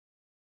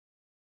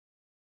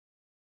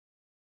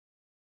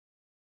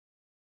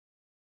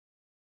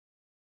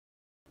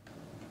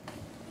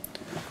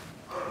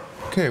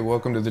Okay,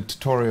 welcome to the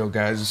tutorial,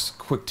 guys.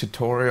 Quick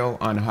tutorial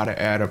on how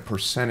to add a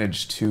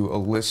percentage to a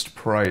list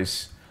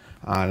price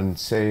on,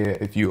 say,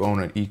 if you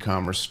own an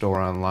e-commerce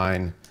store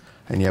online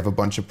and you have a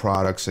bunch of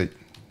products that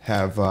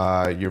have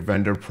your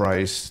vendor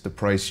price, the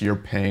price you're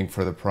paying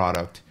for the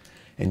product,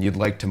 and you'd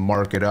like to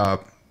mark it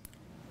up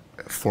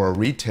for a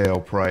retail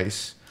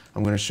price.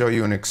 I'm going to show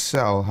you in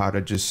Excel how to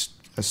just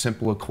a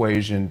simple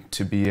equation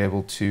to be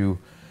able to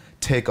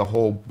take a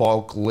whole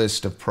bulk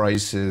list of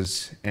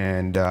prices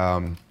and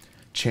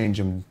change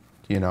them,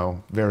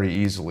 very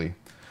easily.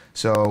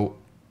 So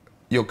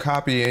you'll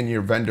copy in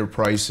your vendor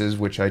prices,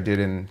 which I did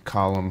in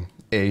column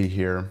A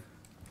here,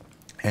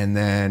 and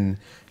then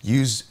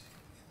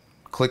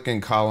click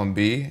in column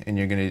B, and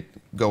you're going to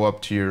go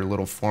up to your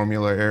little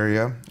formula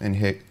area and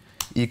hit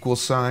equal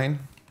sign.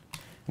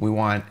 We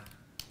want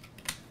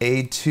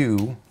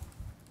A2,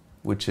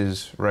 which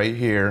is right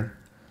here,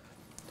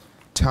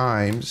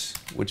 times,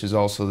 which is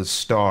also the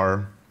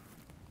star,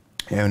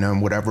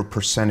 and whatever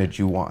percentage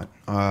you want.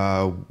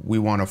 We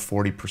want a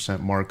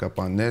 40% markup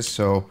on this,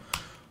 so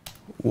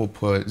we'll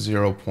put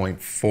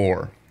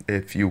 0.4.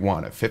 If you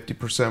want a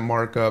 50%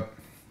 markup,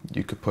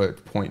 you could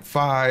put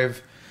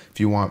 0.5. If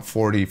you want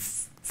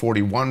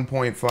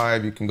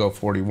 41.5, you can go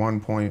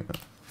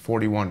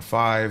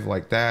 41.5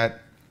 like that.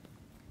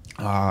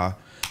 But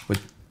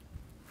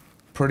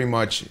pretty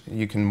much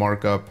you can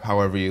mark up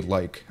however you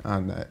like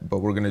on that.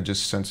 But we're gonna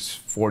just, since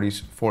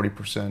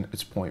 40%,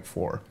 it's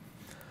 0.4.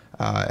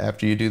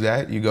 After you do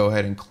that, you go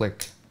ahead and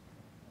click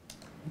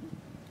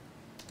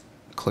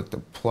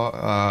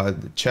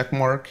the check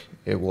mark.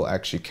 It will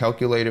actually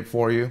calculate it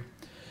for you.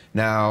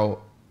 Now,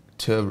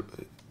 to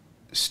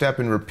step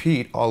and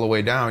repeat all the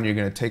way down, you're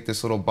going to take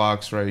this little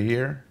box right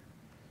here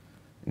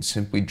and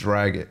simply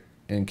drag it,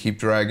 and keep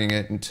dragging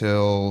it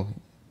until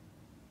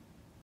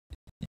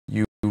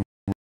you run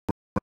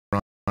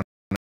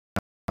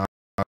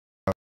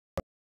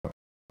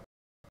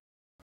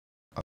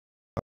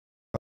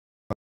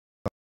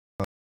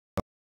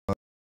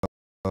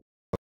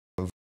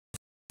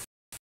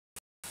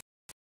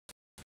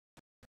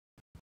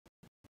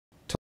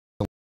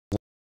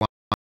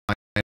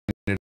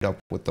it up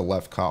with the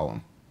left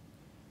column.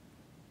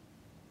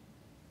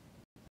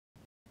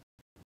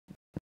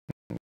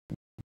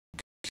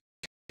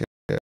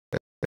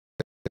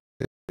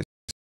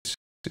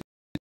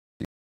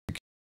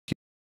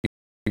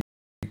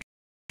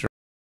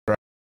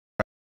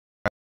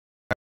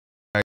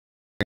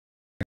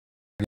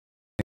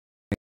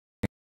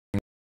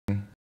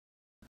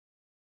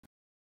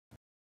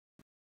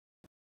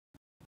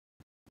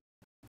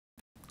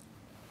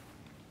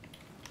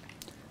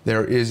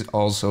 There is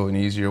also an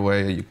easier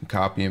way. You can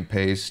copy and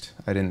paste.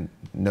 I didn't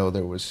know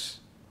there was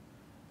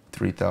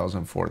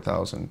 3,000,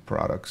 4,000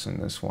 products in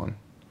this one.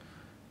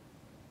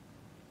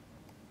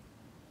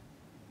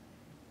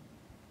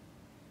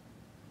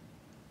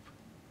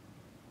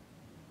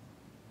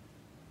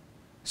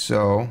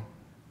 So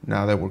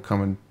now that we're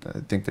coming, I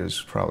think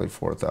there's probably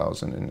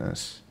 4,000 in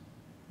this.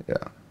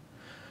 Yeah.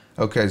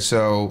 Okay,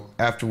 so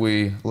after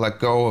we let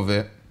go of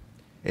it,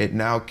 it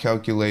now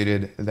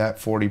calculated that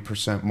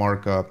 40%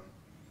 markup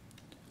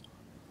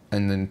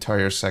in the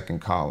entire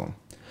second column.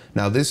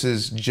 Now this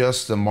is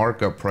just the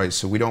markup price,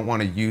 so we don't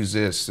want to use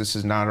this. This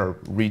is not our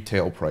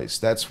retail price.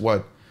 That's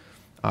what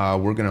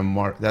we're going to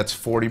mark. That's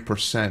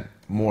 40%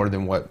 more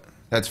than what,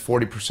 that's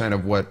 40%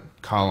 of what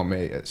column A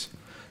is.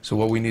 So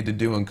what we need to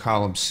do in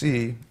column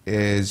C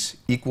is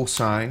equal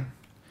sign.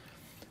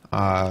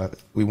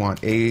 We want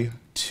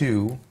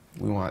A2,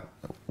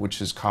 which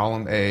is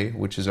column A,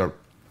 which is our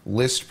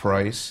list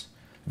price,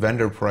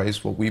 vendor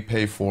price, what we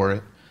pay for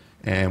it,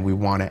 and we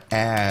want to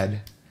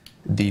add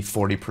the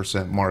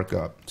 40%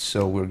 markup.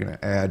 So we're going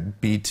to add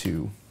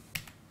B2.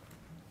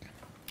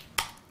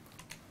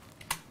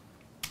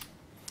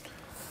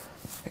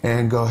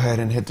 And go ahead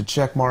and hit the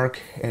check mark.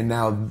 And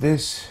now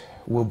this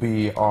will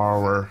be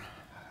our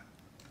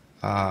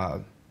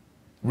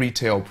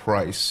retail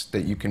price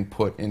that you can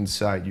put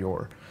inside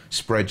your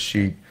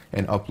spreadsheet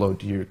and upload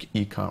to your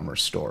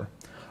e-commerce store.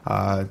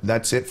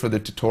 That's it for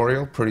the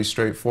tutorial. Pretty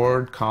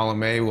straightforward.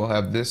 Column A will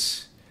have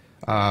this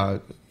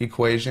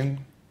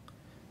equation.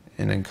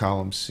 And then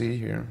column C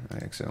here, I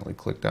accidentally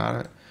clicked on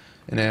it.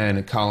 And then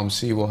in column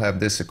C, we'll have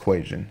this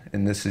equation.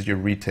 And this is your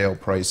retail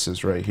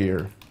prices right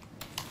here.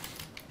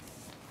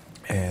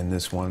 And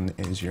this one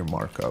is your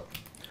markup.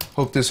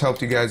 Hope this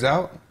helped you guys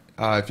out.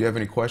 If you have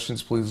any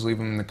questions, please leave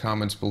them in the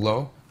comments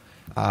below.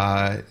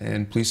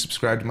 And please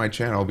subscribe to my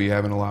channel. I'll be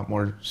having a lot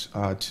more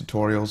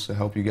tutorials to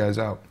help you guys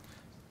out.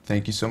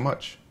 Thank you so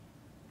much.